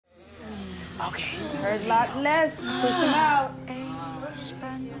Okay. Hurt a lot less. Push them out.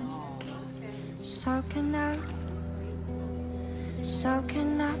 Soaking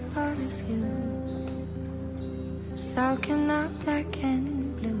up all of you. Soaking up black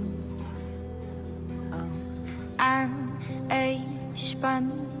and blue. Oh, I'm a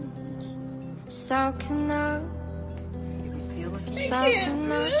sponge. Soaking up.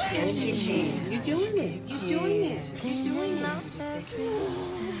 Soaking up. Yes, you can. You're doing it. You're doing it. You're doing it.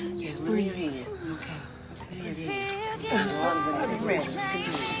 Just bring your hand. Okay. Just bring your hand.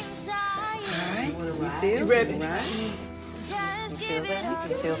 You ready? You ready? Right? You feel that?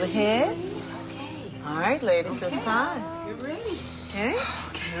 You feel the head? Okay. All right, ladies, it's time. You're ready. Okay?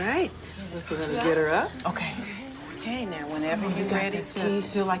 All right. Let's go and get her up. Okay. Okay, now whenever you're ready to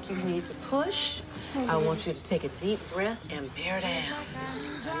feel like you need to push, I want you to take a deep breath and bear down.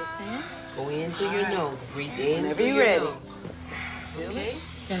 Understand? Go in through your nose. Breathe in. Whenever you're ready. Feel it?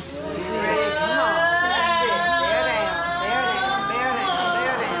 Ready? Come on. That's it. Bear down. Bear down. Bear down.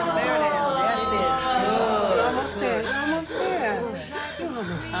 Bear down. Bear down. That's it. Good. Almost there. Almost there. You're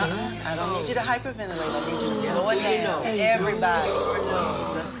almost there. I don't need you to hyperventilate. I need you to slow it down. Everybody.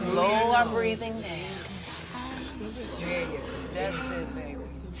 Just slow our breathing down. That's it, baby.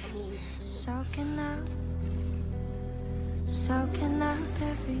 Soaking up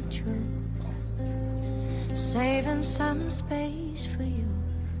every truth, saving some space for you.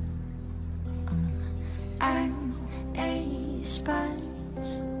 I'm a sponge,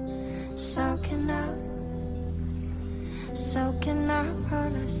 soaking up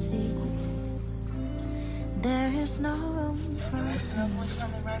all I see. There is no room for There's someone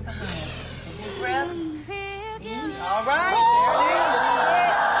coming right behind us. Deep breath. All right. There it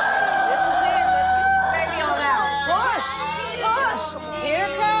is. This is it. Let's get this baby on out. Push. Push. Here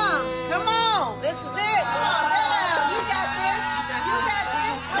it comes. Come on. This is it. Come on. You got this. You got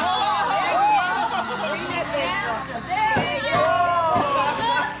this. Oh, there you go. Bring that baby. There you go.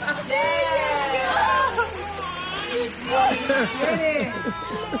 There it is.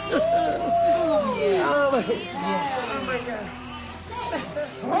 Oh, my God.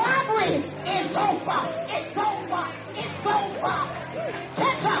 Robbery is over. It's over. It's over.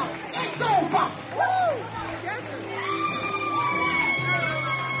 Catch up. It's over. Woo!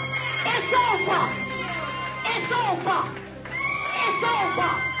 It's over. It's over. It's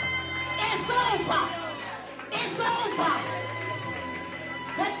over. It's over. It's over.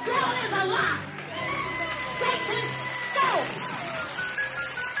 The devil is a lie. Satan, go.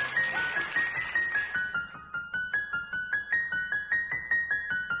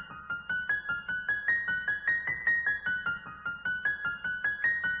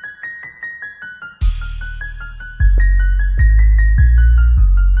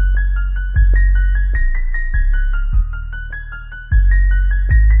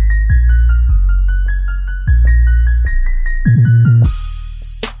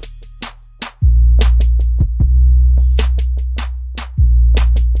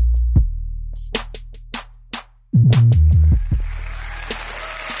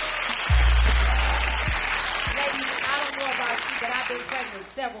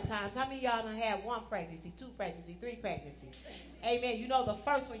 How many of y'all done had one pregnancy, two pregnancy, three pregnancy? Amen. You know the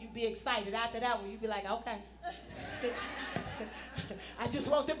first one you be excited. After that one you be like, okay. I just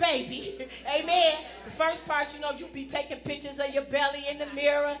want the baby. Amen. The first part, you know, you be taking pictures of your belly in the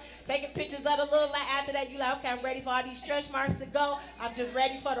mirror, taking pictures of the little light. After that, you like, okay, I'm ready for all these stretch marks to go. I'm just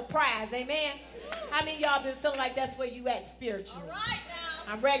ready for the prize. Amen. How many of y'all been feeling like that's where you at spiritually? All right now.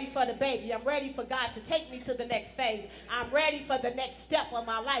 I'm ready for the baby. I'm ready for God to take me to the next phase. I'm ready for the next step of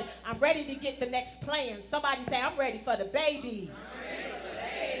my life. I'm ready to get the next plan. Somebody say, I'm ready for the baby.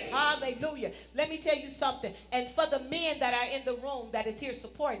 Hallelujah. Let me tell you something. And for the men that are in the room that is here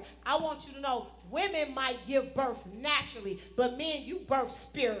supporting, I want you to know women might give birth naturally, but men, you birth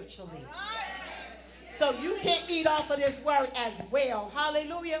spiritually. So you can eat off of this word as well.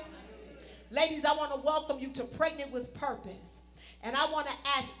 Hallelujah. Ladies, I want to welcome you to Pregnant with Purpose. And I want to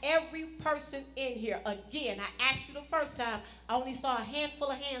ask every person in here, again, I asked you the first time, I only saw a handful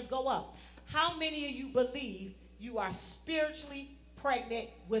of hands go up. How many of you believe you are spiritually pregnant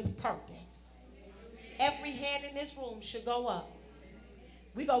with purpose? Every hand in this room should go up.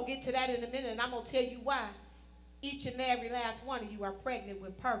 We're going to get to that in a minute, and I'm going to tell you why each and every last one of you are pregnant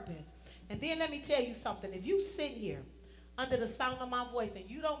with purpose. And then let me tell you something. If you sit here under the sound of my voice and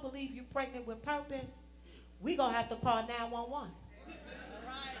you don't believe you're pregnant with purpose, we're going to have to call 911.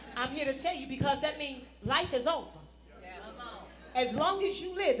 I'm here to tell you because that means life is over. As long as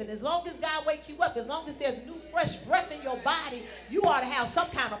you live and as long as God wake you up, as long as there's new fresh breath in your body, you ought to have some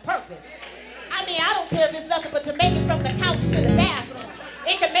kind of purpose. I mean, I don't care if it's nothing but to make it from the couch to the bathroom.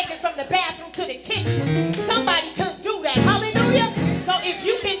 It can make it from the bathroom to to the kitchen. Somebody couldn't do that. Hallelujah. So if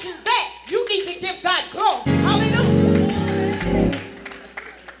you can do that, you need to give God glory. Hallelujah.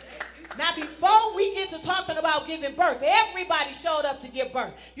 Now, before we get to talking about giving birth, everybody showed up to give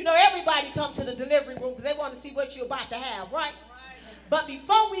birth. You know, everybody come to the delivery room because they want to see what you're about to have, right? But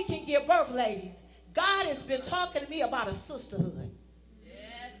before we can give birth, ladies, God has been talking to me about a sisterhood.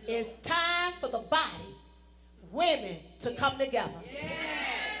 It's time for the body, women, to come together.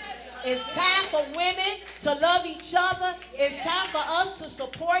 It's time for women to love each other. It's time for us to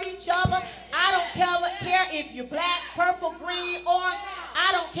support each other. I don't care if you're black, purple, green, orange. I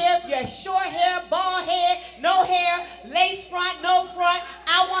don't care if you're short hair, bald head, no hair, lace front, no front.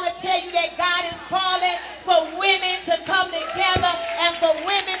 I want to tell you that God is calling for women to come together and for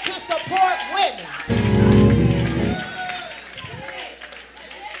women to support women.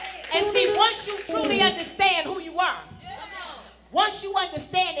 And see, once you truly understand who you are, once you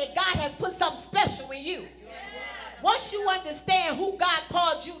understand that God has put something special in you, once you understand who God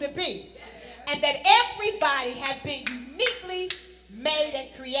called you to be, and that everybody has been uniquely made and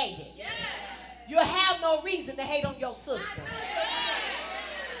created, you'll have no reason to hate on your sister.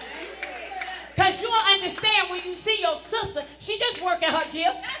 Because you'll understand when you see your sister, she's just working her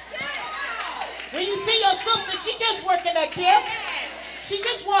gift. When you see your sister, she's just working her gift. She's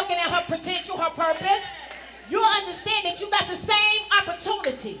just walking in her potential, her purpose. You'll understand that you got the same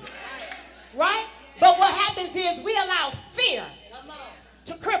opportunity, right? But what happens is we allow fear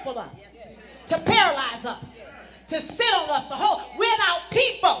to cripple us, to paralyze us, to sit on us, to hold. We allow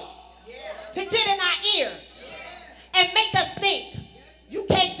people to get in our ears and make us think, you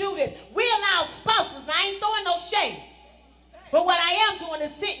can't do this. We allow spouses, and I ain't throwing no shade, but what I am doing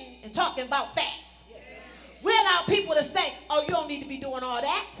is sitting and talking about facts. We allow people to say, oh, you don't need to be doing all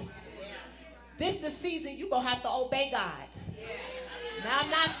that. This is the season you're going to have to obey God. Now, I'm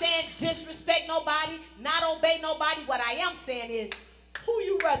not saying disrespect nobody, not obey nobody. What I am saying is, who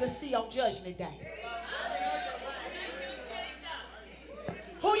you rather see on Judgment Day?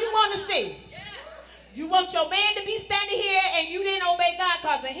 Who you want to see? You want your man to be standing here and you didn't obey God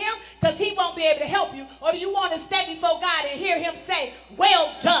because of him, because he won't be able to help you? Or do you want to stand before God and hear him say,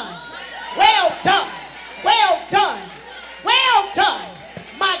 well done, well done, well done, well done,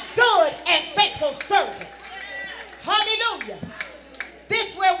 my good and faithful servant. Hallelujah.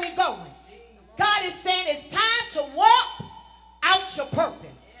 This is where we're going. God is saying it's time to walk out your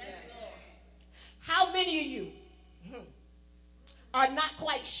purpose. How many of you are not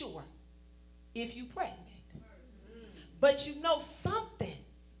quite sure if you're pregnant, but you know something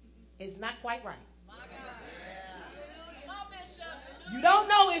is not quite right? You don't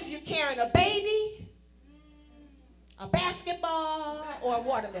know if you're carrying a baby, a basketball, or a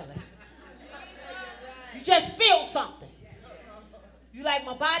watermelon. You just feel something. You like,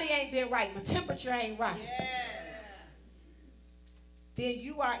 my body ain't been right, my temperature ain't right. Then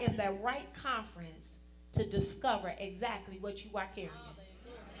you are in the right conference to discover exactly what you are carrying.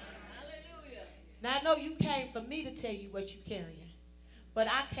 Now, I know you came for me to tell you what you're carrying, but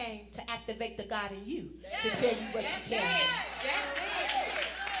I came to activate the God in you to tell you what you're carrying.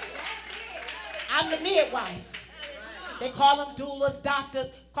 I'm the midwife. They call them doulas,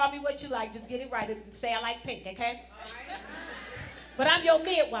 doctors. Call me what you like. Just get it right and say I like pink, okay? But I'm your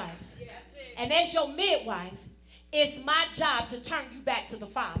midwife. And as your midwife, it's my job to turn you back to the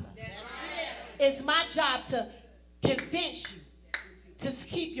Father. It's my job to convince you to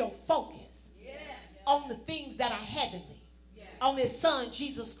keep your focus on the things that are heavenly, on his son,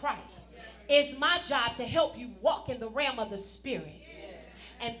 Jesus Christ. It's my job to help you walk in the realm of the Spirit.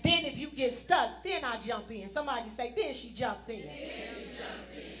 And then if you get stuck, then I jump in. Somebody say, then she jumps in.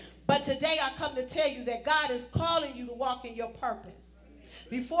 But today I come to tell you that God is calling you to walk in your purpose.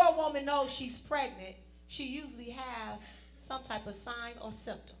 Before a woman knows she's pregnant, she usually have some type of sign or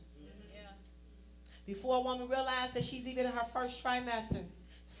symptom. Before a woman realizes that she's even in her first trimester,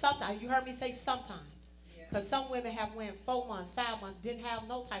 sometimes, you heard me say sometimes, because some women have went 4 months, 5 months, didn't have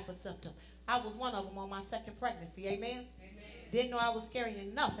no type of symptom. I was one of them on my second pregnancy, amen? Didn't know I was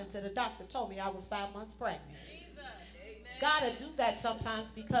carrying nothing until the doctor told me I was 5 months pregnant. God will do that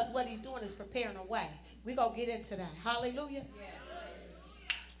sometimes because what he's doing is preparing a way. We're going to get into that. Hallelujah.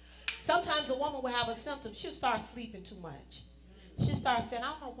 Sometimes a woman will have a symptom. She'll start sleeping too much. She'll start saying, I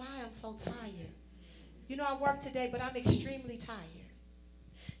don't know why I'm so tired. You know, I worked today, but I'm extremely tired.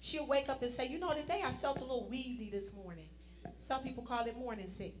 She'll wake up and say, you know, today I felt a little wheezy this morning. Some people call it morning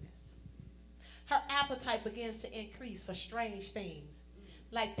sickness. Her appetite begins to increase for strange things,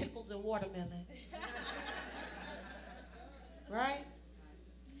 like pickles and watermelon. Right?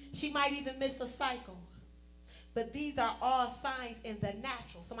 She might even miss a cycle. But these are all signs in the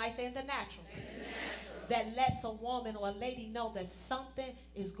natural. Somebody say in the natural. That lets a woman or a lady know that something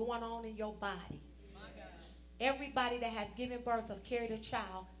is going on in your body. Everybody that has given birth or carried a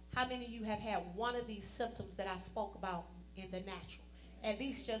child, how many of you have had one of these symptoms that I spoke about in the natural? At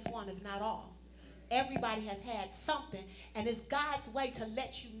least just one, if not all. Everybody has had something, and it's God's way to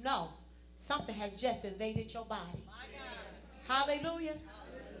let you know something has just invaded your body. Hallelujah.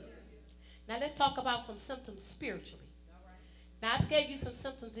 Now let's talk about some symptoms spiritually. Now I gave you some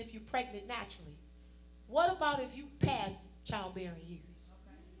symptoms if you're pregnant naturally. What about if you pass childbearing years?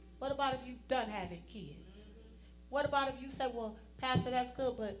 What about if you've done having kids? What about if you say, well, Pastor, that's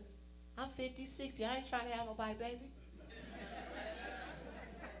good, but I'm 50, 60. I ain't trying to have nobody, baby.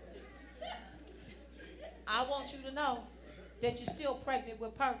 I want you to know that you're still pregnant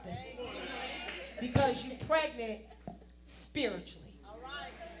with purpose. Because you're pregnant spiritually.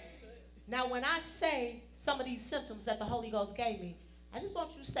 Now, when I say some of these symptoms that the Holy Ghost gave me, I just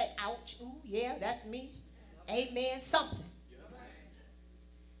want you to say, ouch, ooh, yeah, that's me. Amen, something.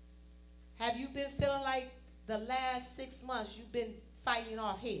 Have you been feeling like the last 6 months you've been fighting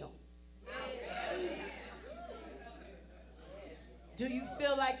off hell? Do you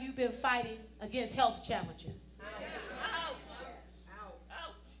feel like you've been fighting against health challenges?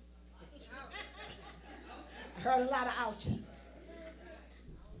 I heard a lot of ouches.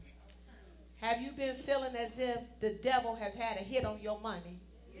 Have you been feeling as if the devil has had a hit on your money?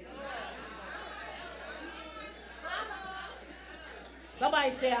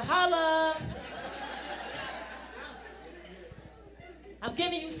 Somebody say, holla. I'm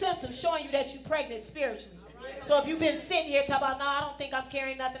giving you symptoms showing you that you're pregnant spiritually. So if you've been sitting here talking about, no, I don't think I'm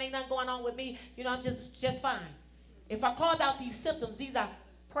carrying nothing, ain't nothing going on with me, you know, I'm just fine. If I called out these symptoms, these are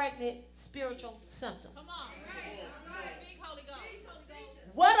pregnant spiritual symptoms. Come on. Speak, Holy Ghost.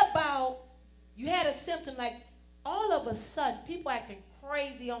 What about you had a symptom like all of a sudden people acting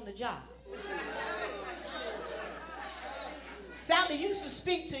crazy on the job? Sally used to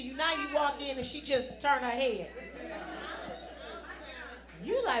speak to you, now you walk in and she just turned her head.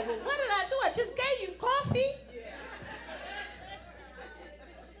 You like, well, what did I do? I just gave you coffee.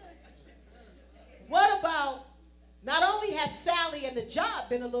 What about, not only has Sally and the job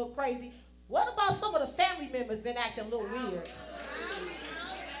been a little crazy, what about some of the family members been acting a little weird?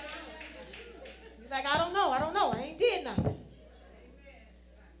 You're like, I don't know, I ain't did nothing.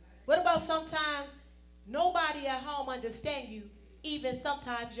 What about sometimes nobody at home understand you, even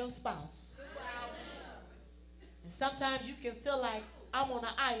sometimes your spouse? And sometimes you can feel like, I'm on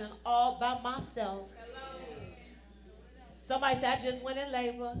an island all by myself. Somebody said, I just went in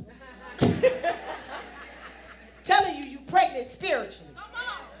labor. Telling you pregnant spiritually.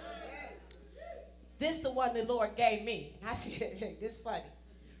 This is the one the Lord gave me. I said, hey, this is funny.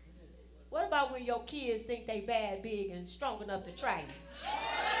 What about when your kids think they bad, big, and strong enough to try you?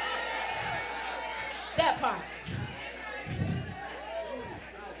 That part.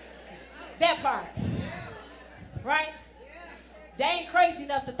 That part. Right? They ain't crazy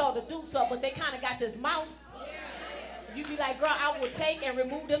enough to throw the deuce up, but they kind of got this mouth. You be like, girl, I will take and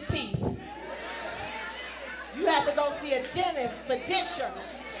remove them teeth. You have to go see a dentist for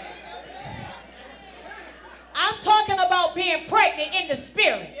dentures. I'm talking about being pregnant in the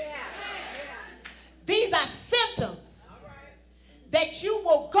spirit. These are symptoms that you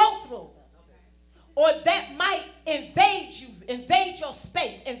will go through or that might invade you, invade your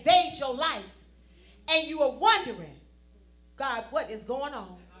space, invade your life. And you are wondering, God, what is going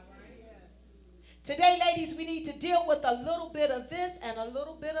on? Today, ladies, we need to deal with a little bit of this and a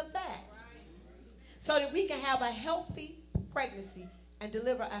little bit of that so that we can have a healthy pregnancy and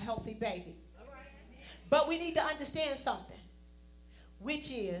deliver a healthy baby. But we need to understand something, which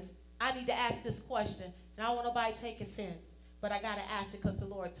is, I need to ask this question, and I don't want nobody to take offense, but I got to ask it because the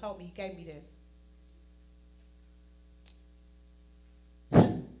Lord told me, he gave me this.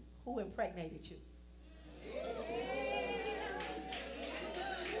 Who impregnated you?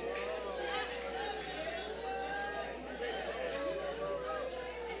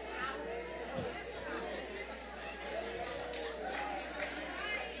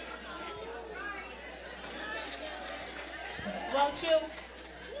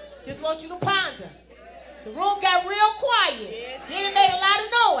 Just want you to ponder. The room got real quiet. Then it made a lot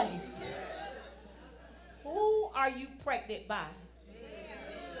of noise. Who are you pregnant by?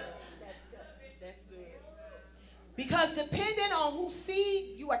 That's good. Because depending on whose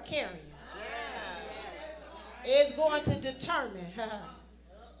seed you are carrying, is going to determine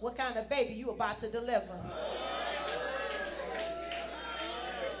what kind of baby you about to deliver.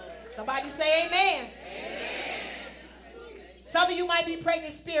 Somebody say amen. Amen. Some of you might be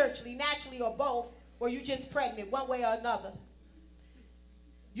pregnant spiritually, naturally, or both, or you just pregnant, one way or another,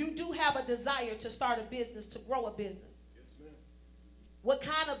 you do have a desire to start a business, to grow a business. Yes, ma'am. What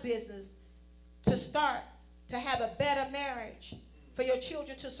kind of business? To start, to have a better marriage, for your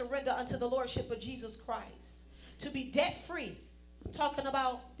children to surrender unto the Lordship of Jesus Christ, to be debt-free. I'm talking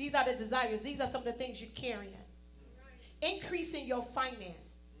about, these are the desires. These are some of the things you're carrying. Increasing your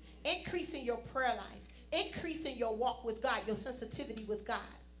finance, increasing your prayer life, increasing your walk with God, your sensitivity with God,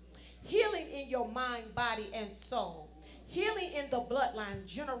 healing in your mind, body, and soul, healing in the bloodline,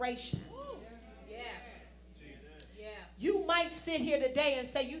 generations. You might sit here today and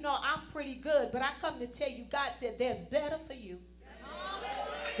say, you know, I'm pretty good, but I come to tell you, God said, there's better for you.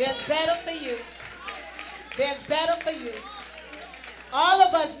 There's better for you. There's better for you. All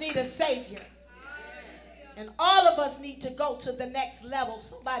of us need a Savior. And all of us need to go to the next level.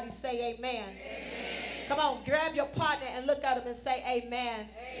 Somebody say amen. Amen. Come on, grab your partner and look at him and say amen.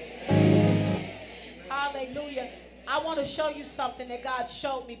 Amen. Hallelujah. I want to show you something that God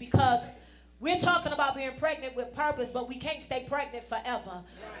showed me, because we're talking about being pregnant with purpose, but we can't stay pregnant forever.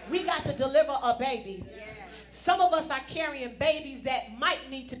 We got to deliver a baby. Some of us are carrying babies that might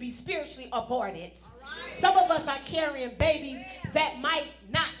need to be spiritually aborted. Some of us are carrying babies that might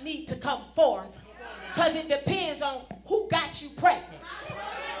not need to come forth, because it depends on who got you pregnant.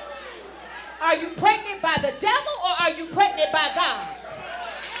 Are you pregnant by the devil, or are you pregnant by God?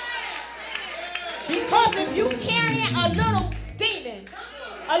 Because if you carrying a little demon,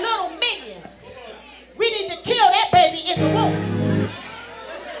 a little minion, we need to kill that baby in the womb.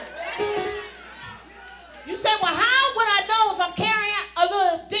 You say, well, how would I know if I'm carrying a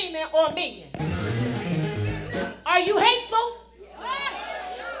little demon or minion? Are you hateful?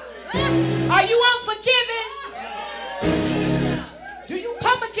 Are you unforgiving? Do you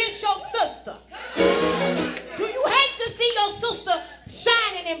come against your sister? Do you hate to see your sister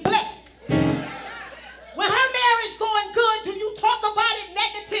shining and blessed? When her marriage going good, do you talk about it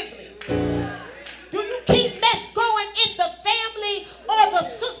negatively? Do you keep mess going in the family or the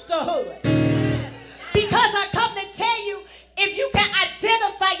sisterhood? Because I come to tell you, if you can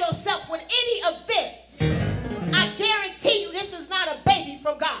identify yourself with any of this, I guarantee you this is not a baby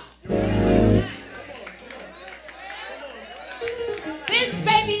from God. This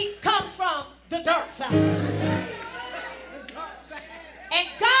baby comes from the dark side. And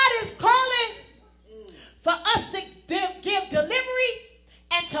God is calling for us to give delivery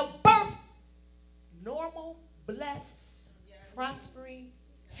and to birth normal, blessed, prospering,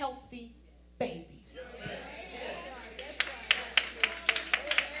 healthy babies.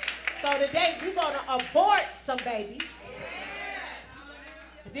 So today we're going to abort some babies.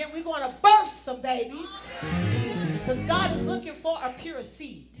 And then we're going to birth some babies. Because God is looking for a pure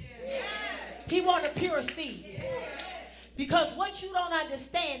seed. He wants a pure seed. Because what you don't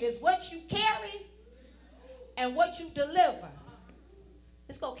understand is what you carry and what you deliver,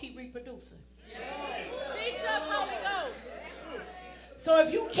 it's going to keep reproducing. Teach us how we go. So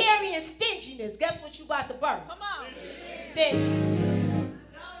if you carrying stinginess, guess what you about to birth? Come on. Stingy.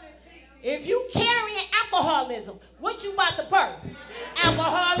 If you carrying alcoholism, what you about to birth?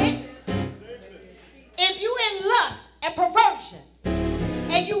 Alcoholic. If you in lust and perversion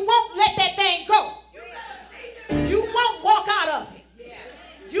and you won't let that thing go, you won't walk out of it.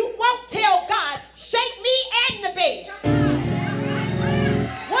 You won't tell God, shake me and the bed.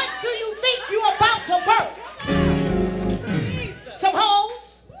 What do you think you about to birth? Some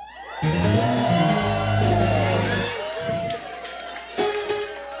hoes?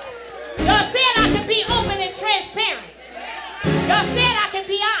 Y'all said I can be open and transparent. Y'all said I can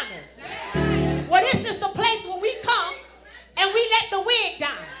be honest. Well, this is the place where we come and we let the wig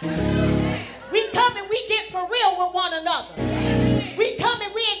down. We come and we get for real with one another. We come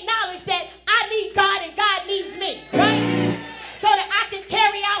and we acknowledge that I need God and God needs me, right? So that I can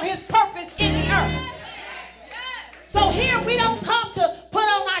carry out his purpose in the earth. So here we don't come to put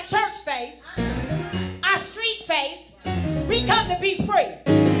on our church face, our street face. We come to be free.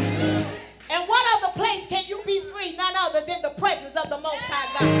 And what other place can you be free? None other than the presence of the Most High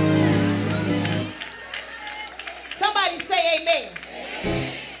God. Somebody say amen.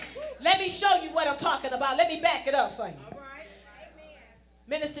 Amen. Let me show you what I'm talking about. Let me back it up for you. All right.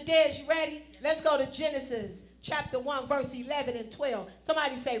 Minister Des, you ready? Let's go to Genesis chapter 1, verse 11 and 12.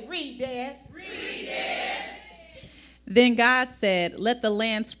 Somebody say, read, Des. Read, Des. Then God said, let the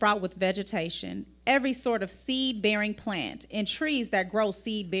land sprout with vegetation, every sort of seed-bearing plant, and trees that grow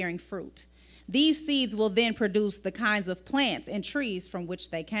seed-bearing fruit. These seeds will then produce the kinds of plants and trees from which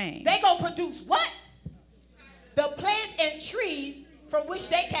they came. They gonna produce what? The plants and trees from which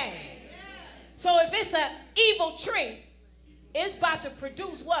they came. So if it's an evil tree, it's about to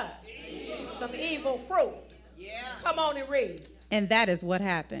produce what? some evil fruit. Come on and read. And that is what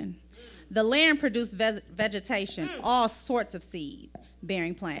happened. The land produced vegetation, all sorts of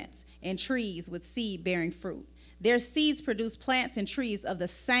seed-bearing plants, and trees with seed-bearing fruit. Their seeds produced plants and trees of the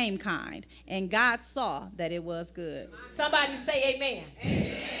same kind, and God saw that it was good. Somebody say amen.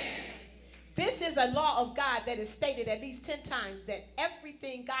 Amen. This is a law of God that is stated at least 10 times, that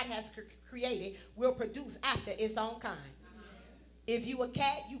everything God has created will produce after its own kind. If you a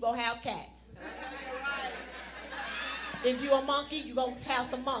cat, you gonna have cats. If you a monkey, you gonna have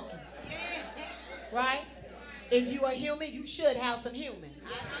some monkeys. Right? If you a human, you should have some humans.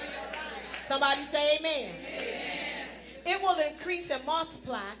 Somebody say amen. It will increase and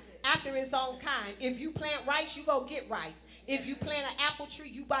multiply after its own kind. If you plant rice, you go get rice. If you plant an apple tree,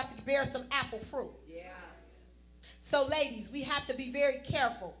 you about to bear some apple fruit. So ladies, we have to be very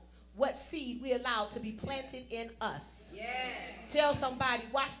careful what seed we allow to be planted in us. Tell somebody,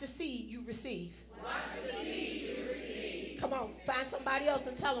 watch the seed you receive. Watch the seed you receive. Come on, find somebody else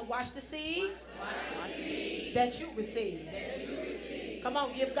and tell them, watch the seed, that you receive. Come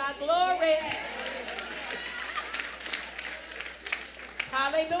on, give God glory.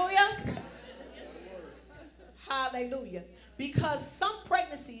 Hallelujah. Hallelujah. Because some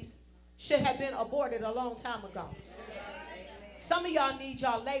pregnancies should have been aborted a long time ago. Some of y'all need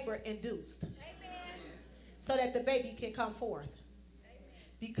y'all labor induced so that the baby can come forth.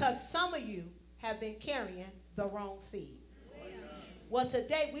 Because some of you have been carrying the wrong seed. Well,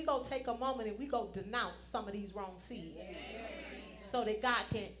 today we're going to take a moment and we're going to denounce some of these wrong seeds so that God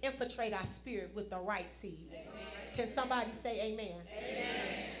can infiltrate our spirit with the right seed. Can somebody say amen?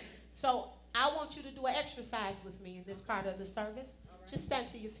 So I want you to do an exercise with me in this part of the service. Just stand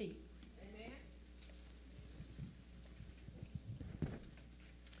to your feet.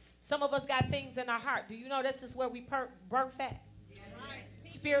 Some of us got things in our heart. Do you know this is where we birth at?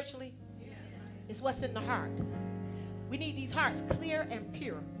 Spiritually? It's what's in the heart. We need these hearts clear and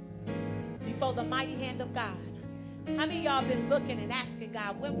pure before the mighty hand of God. How many of y'all been looking and asking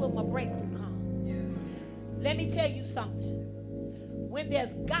God, when will my breakthrough come? Let me tell you something. When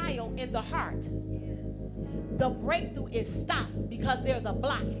there's guile in the heart, the breakthrough is stopped because there's a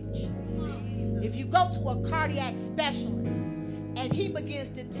blockage. If you go to a cardiac specialist and he begins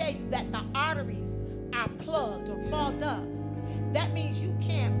to tell you that the arteries are plugged or clogged up, that means you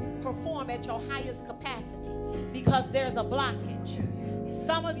can't perform at your highest capacity because there's a blockage.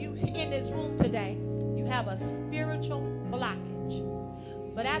 Some of you in this room today, you have a spiritual blockage.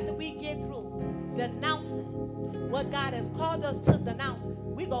 But after we get through denouncing what God has called us to denounce,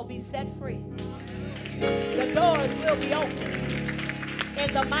 we're going to be set free. The doors will be open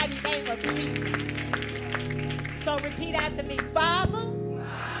in the mighty name of Jesus. So repeat after me. Father,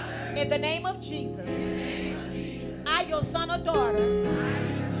 in the name of Jesus, I, your son or daughter,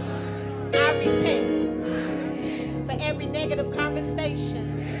 I repent for every negative conversation,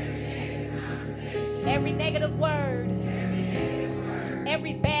 every negative word,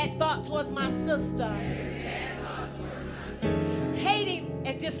 every bad thought towards my sister, hating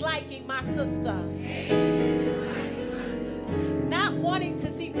and disliking my sister, not wanting to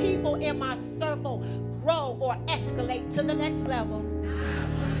see people in my circle grow or escalate to the next level.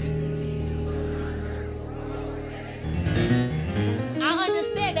 I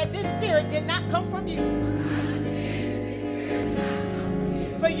understand that this spirit did not come from you.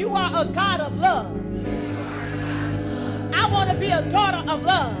 For you are a God of love. I want to be a daughter of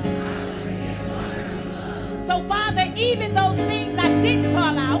love. So, Father, even those things I didn't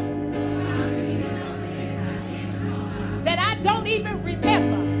call out, that I don't even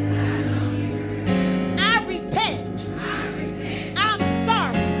remember, I repent. I'm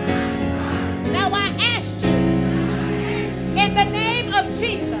sorry. Now I ask you, in the name of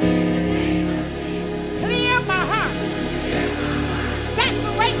Jesus, clear my heart,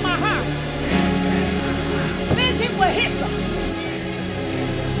 saturate my heart, cleanse it with hyssop,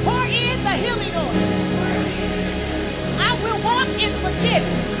 pour in the healing oil. I will walk in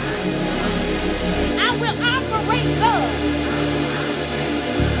forgiveness. I will operate love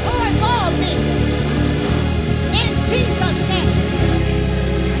towards all men. In Jesus' name.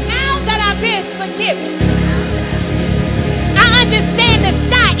 Now that I've been forgiven, I understand the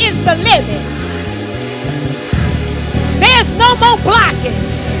sky is the limit. There's no more blockage.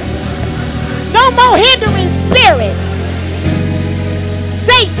 No more hindering spirit.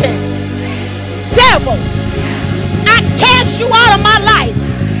 Satan. Devil. I cast you out of my life.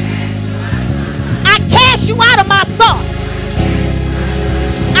 I cast you out of my thoughts.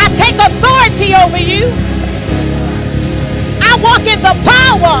 I take authority over you. I walk in the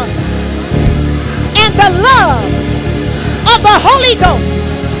power and the love of the Holy Ghost.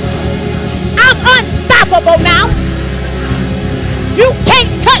 I'm unstoppable now. You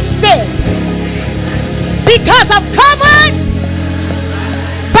can't touch this because I'm covered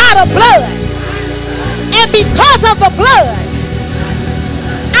by the blood. And because of the blood,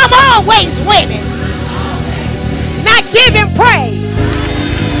 I'm always winning. Now give him praise.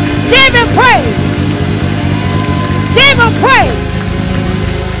 Give him praise. Give him praise.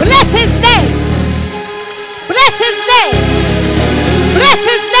 Bless his name. Bless his name. Bless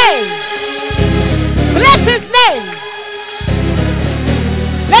his name. Bless his name.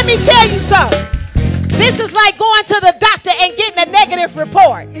 Let me tell you something. This is like going to the doctor and getting a negative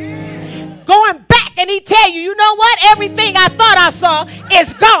report. Going back and he tell you, you know what? Everything I thought I saw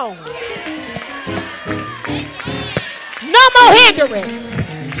is gone. No more hindrance.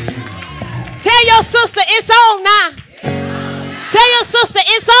 Tell your sister it's on now. Tell your sister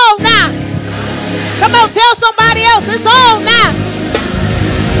it's on now. Come on, tell somebody else it's on now.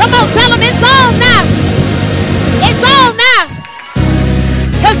 Come on, tell them it's on now. It's on now.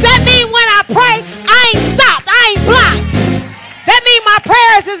 Because that means when I pray, I ain't stopped. I ain't blocked. That means my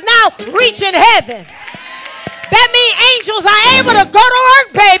prayers is now reaching heaven. That means angels are able to go to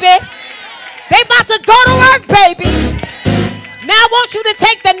work, baby. They about to go to work, baby. Now I want you to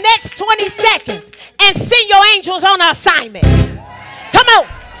take the next 20 seconds and send your angels on assignment. Come on,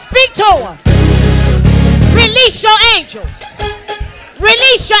 speak to them. Release your angels.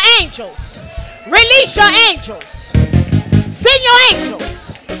 Release your angels. Release your angels. Send your angels.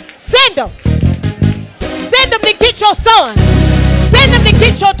 Send them. Send them to get your son. Send them to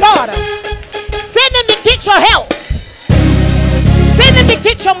get your daughter. Send them to get your help. Send them to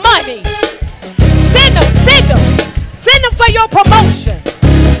get your money. Send them. Send them. Send them for your promotion.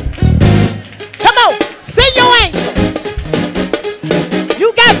 Come on. Send your angels.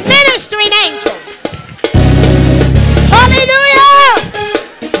 You got ministering angels. Hallelujah.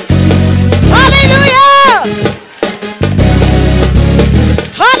 Hallelujah.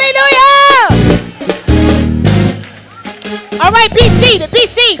 Hallelujah. All right, be seated. Be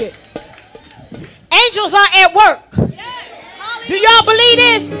seated. Angels are at work. Do y'all believe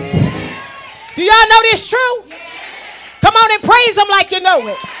this? Do y'all know this true? Come on and praise them like you know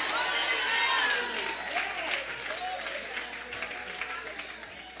it.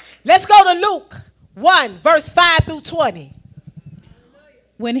 Let's go to Luke 1, verse 5 through 20.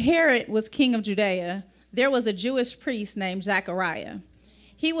 When Herod was king of Judea, there was a Jewish priest named Zechariah.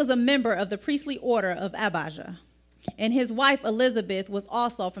 He was a member of the priestly order of Abijah, and his wife Elizabeth was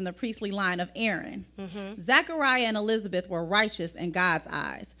also from the priestly line of Aaron. Zechariah and Elizabeth were righteous in God's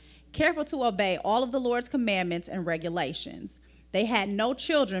eyes, careful to obey all of the Lord's commandments and regulations. They had no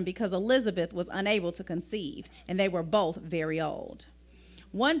children because Elizabeth was unable to conceive, and they were both very old.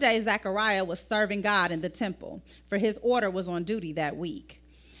 One day, Zechariah was serving God in the temple, for his order was on duty that week.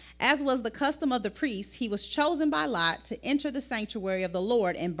 As was the custom of the priests, he was chosen by lot to enter the sanctuary of the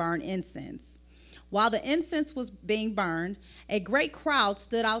Lord and burn incense. While the incense was being burned, a great crowd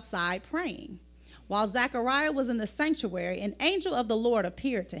stood outside praying. While Zechariah was in the sanctuary, an angel of the Lord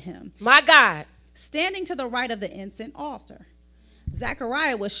appeared to him. My God. Standing to the right of the incense altar.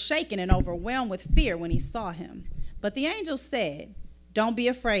 Zechariah was shaken and overwhelmed with fear when he saw him. But the angel said, "Don't be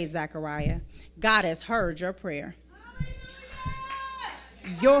afraid, Zechariah. God has heard your prayer.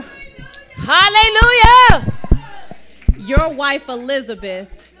 Hallelujah. Your wife Elizabeth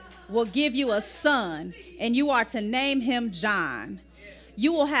will give you a son, and you are to name him John.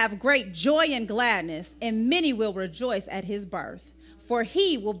 You will have great joy and gladness, and many will rejoice at his birth, for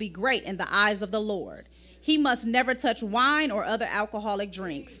he will be great in the eyes of the Lord. He must never touch wine or other alcoholic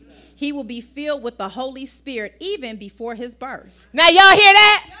drinks. He will be filled with the Holy Spirit even before his birth." Now y'all hear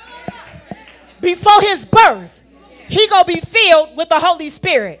that? Before his birth, he gonna be filled with the Holy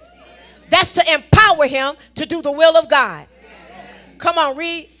Spirit. That's to empower him to do the will of God. Come on,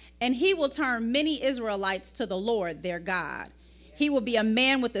 read. "And he will turn many Israelites to the Lord their God. He will be a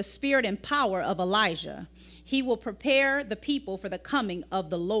man with the spirit and power of Elijah. He will prepare the people for the coming of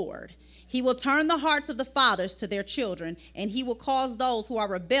the Lord. He will turn the hearts of the fathers to their children, and he will cause those who are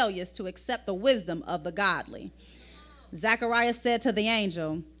rebellious to accept the wisdom of the godly." Zechariah said to the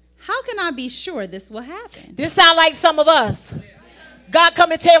angel, "How can I be sure this will happen?" This sound like some of us. God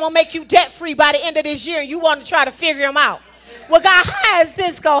come and tell him, "I'll make you debt free by the end of this year," and you want to try to figure him out. Well, God, how is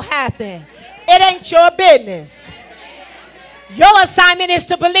this going to happen? It ain't your business. Your assignment is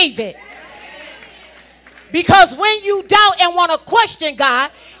to believe it. Because when you doubt and want to question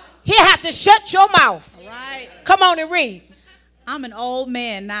God, he'll have to shut your mouth. Right. Come on and read. "I'm an old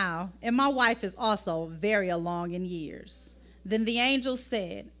man now, and my wife is also very along in years." Then the angel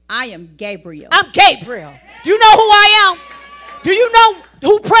said, "I am Gabriel." I'm Gabriel. Do you know who I am? Do you know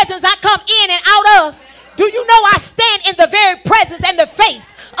who presence I come in and out of? Do you know I stand in the very presence and the face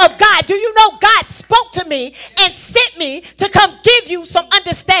of God? Do you know God spoke to me and sent me to come give you some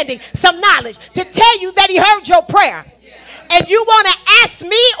understanding, some knowledge, to tell you that he heard your prayer? And you want to ask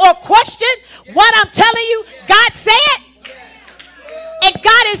me or question what I'm telling you God said? And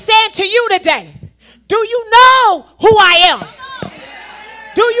God is saying to you today, do you know who I am?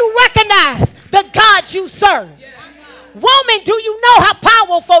 Do you recognize the God you serve? Woman, do you know how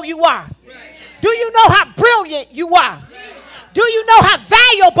powerful you are? Do you know how brilliant you are? Do you know how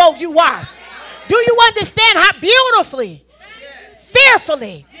valuable you are? Do you understand how beautifully,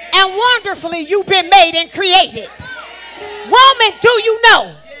 fearfully, and wonderfully you've been made and created? Woman, do you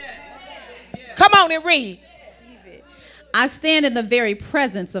know? Come on and read. I stand in the very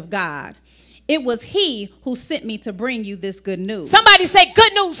presence of God. It was he who sent me to bring you this good news. Somebody say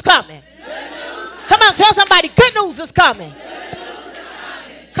good news coming. Good news. Come on, tell somebody good news is coming.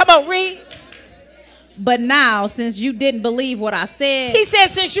 Come on, read. But now, since you didn't believe what I said. He said,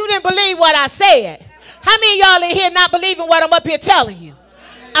 since you didn't believe what I said. How many of y'all in here not believing what I'm up here telling you?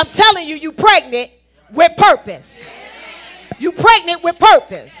 I'm telling you, you pregnant with purpose. You pregnant with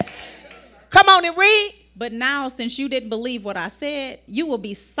purpose. Come on and read. But now, since you didn't believe what I said, you will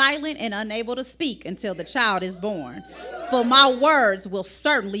be silent and unable to speak until the child is born. For my words will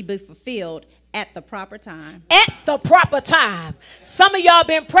certainly be fulfilled at the proper time. At the proper time. Some of y'all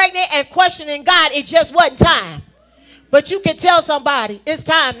been pregnant and questioning God. It just wasn't time. But you can tell somebody, it's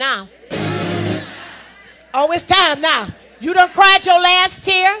time now. Oh, it's time now. You done cried your last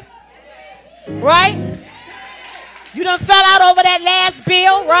tear. Right? You done fell out over that last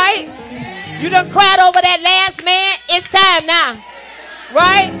bill. Right? You done cried over that last man. It's time now.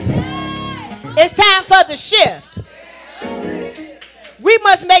 Right? It's time for the shift. We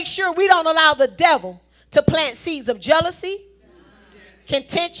must make sure we don't allow the devil to plant seeds of jealousy,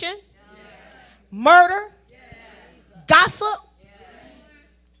 contention, murder, gossip.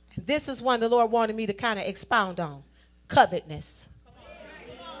 This is one the Lord wanted me to kind of expound on. Covetousness.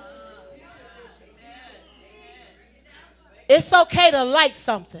 It's okay to like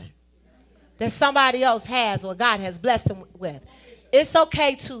something that somebody else has or God has blessed them with. It's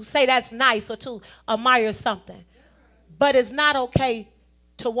okay to say that's nice or to admire something. But it's not okay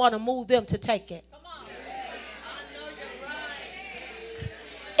to want to move them to take it.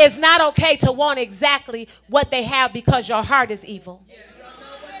 It's not okay to want exactly what they have because your heart is evil.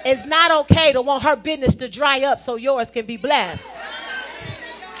 It's not okay to want her business to dry up so yours can be blessed.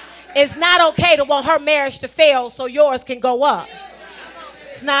 It's not okay to want her marriage to fail so yours can go up.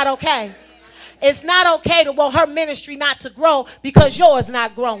 It's not okay. It's not okay to want her ministry not to grow because yours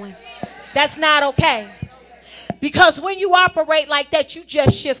not growing. That's not okay. Because when you operate like that, you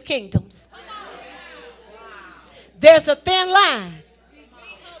just shift kingdoms. There's a thin line.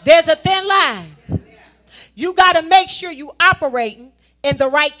 There's a thin line. You got to make sure you operating in the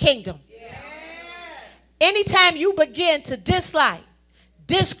right kingdom. Anytime you begin to dislike,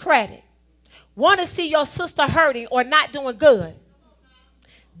 discredit, want to see your sister hurting or not doing good,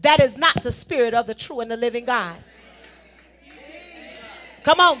 that is not the spirit of the true and the living God.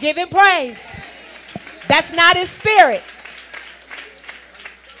 Come on, give him praise. That's not his spirit.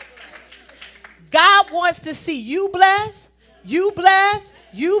 God wants to see you blessed, you blessed,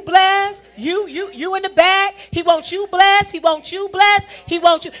 you blessed, you in the bag. He wants you blessed. He wants you blessed. He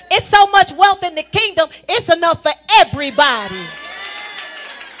wants you. It's so much wealth in the kingdom. It's enough for everybody.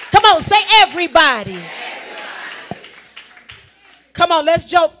 Come on, say everybody. Come on, let's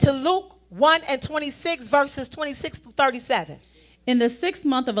jump to Luke 1:26, verses 26 through 37. In the 6th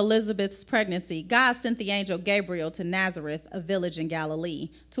month of Elizabeth's pregnancy, God sent the angel Gabriel to Nazareth, a village in Galilee,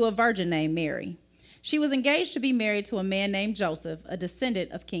 to a virgin named Mary. She was engaged to be married to a man named Joseph, a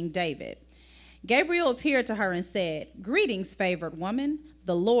descendant of King David. Gabriel appeared to her and said, "Greetings, favored woman.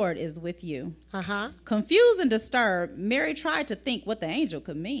 The Lord is with you." Confused and disturbed, Mary tried to think what the angel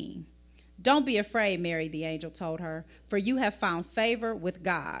could mean. "Don't be afraid, Mary," the angel told her, "for you have found favor with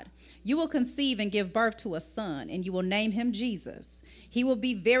God. You will conceive and give birth to a son, and you will name him Jesus. He will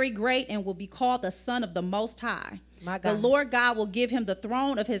be very great and will be called the Son of the Most High. The Lord God will give him the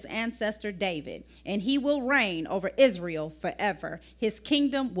throne of his ancestor David, and he will reign over Israel forever. His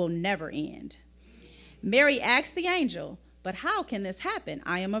kingdom will never end." Mary asked the angel, "But how can this happen?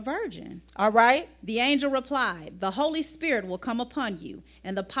 I am a virgin." All right. The angel replied, "The Holy Spirit will come upon you,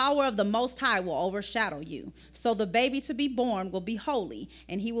 and the power of the Most High will overshadow you. So the baby to be born will be holy,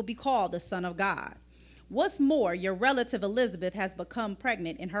 and he will be called the Son of God. What's more, your relative Elizabeth has become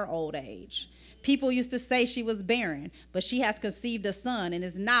pregnant in her old age. People used to say she was barren, but she has conceived a son and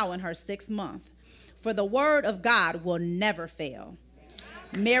is now in her 6th month. for the word of God will never fail.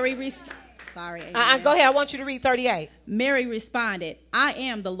 Mary Sorry. Go ahead. I want you to read 38. Mary responded, I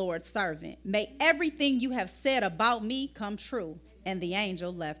am the Lord's servant. May everything you have said about me come true. And the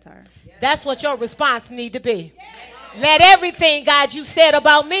angel left her. That's what your response need to be. Let everything, God, you said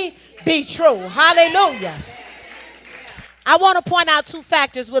about me be true. Hallelujah. I want to point out two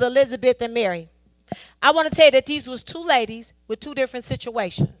factors with Elizabeth and Mary. I want to tell you that these was two ladies with two different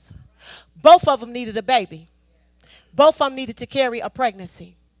situations. Both of them needed a baby. Both of them needed to carry a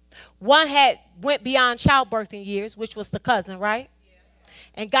pregnancy. One went beyond childbirthing years, which was the cousin, right?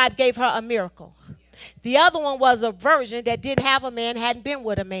 And God gave her a miracle. The other one was a virgin that didn't have a man, hadn't been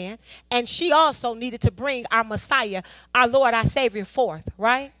with a man. And she also needed to bring our Messiah, our Lord, our Savior forth,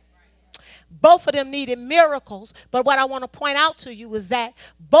 right? Both of them needed miracles. But what I want to point out to you is that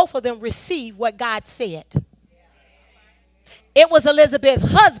both of them received what God said. It was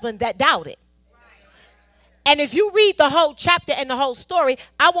Elizabeth's husband that doubted. And if you read the whole chapter and the whole story,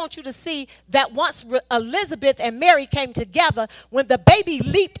 I want you to see that once Elizabeth and Mary came together, when the baby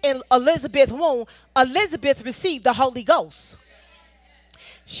leaped in Elizabeth's womb, Elizabeth received the Holy Ghost.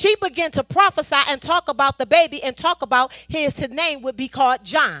 She began to prophesy and talk about the baby and talk about his name would be called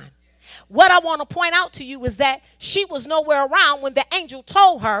John. What I want to point out to you is that she was nowhere around when the angel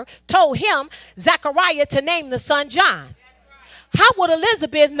told him, Zechariah, to name the son John. How would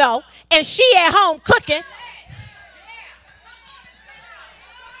Elizabeth know? And she at home cooking.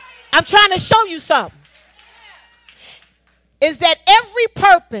 I'm trying to show you something. Is that every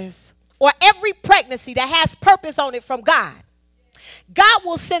purpose or every pregnancy that has purpose on it from God, God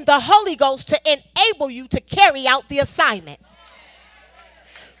will send the Holy Ghost to enable you to carry out the assignment.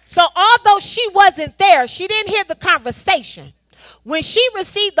 So although she wasn't there, she didn't hear the conversation. When she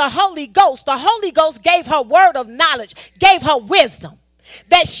received the Holy Ghost gave her word of knowledge, gave her wisdom,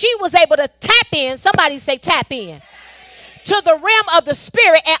 that she was able to tap in. Somebody say tap in. To the realm of the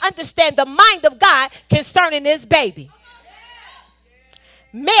spirit and understand the mind of God concerning this baby.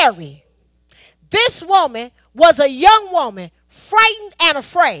 Mary, this woman was a young woman, frightened and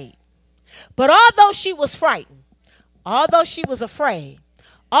afraid. But although she was frightened, although she was afraid,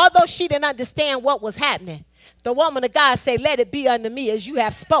 although she didn't understand what was happening, the woman of God said, let it be unto me as you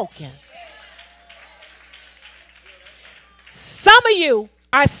have spoken. Some of you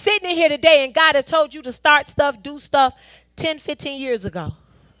are sitting in here today and God has told you to start stuff, do stuff 10, 15 years ago.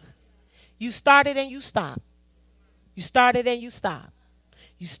 You started and you stopped. You started and you stopped.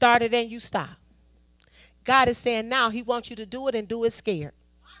 You started and you stopped. God is saying now he wants you to do it and do it scared.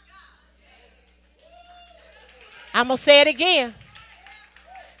 I'm going to say it again.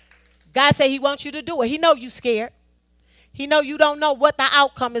 God said he wants you to do it. He know you scared. He know you don't know what the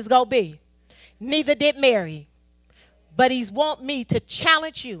outcome is going to be. Neither did Mary. But he's want me to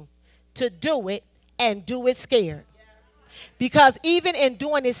challenge you to do it and do it scared. Because even in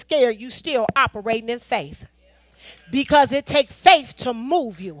doing it scared, you still operating in faith. Because it takes faith to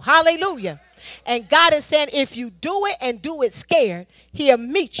move you. Hallelujah. And God is saying if you do it and do it scared, he'll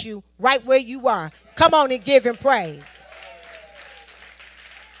meet you right where you are. Come on and give him praise.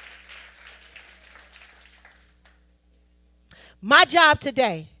 My job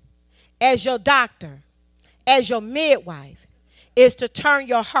today as your doctor, as your midwife, is to turn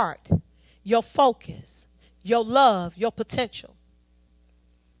your heart, your focus, your love, your potential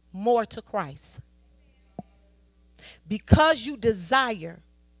more to Christ. Because you desire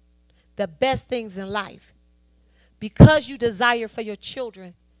the best things in life, because you desire for your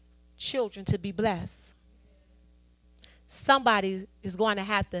children to be blessed, somebody is going to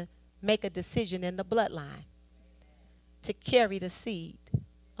have to make a decision in the bloodline to carry the seed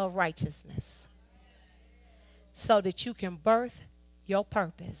of righteousness so that you can birth your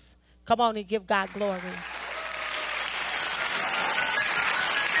purpose. Come on and give God glory.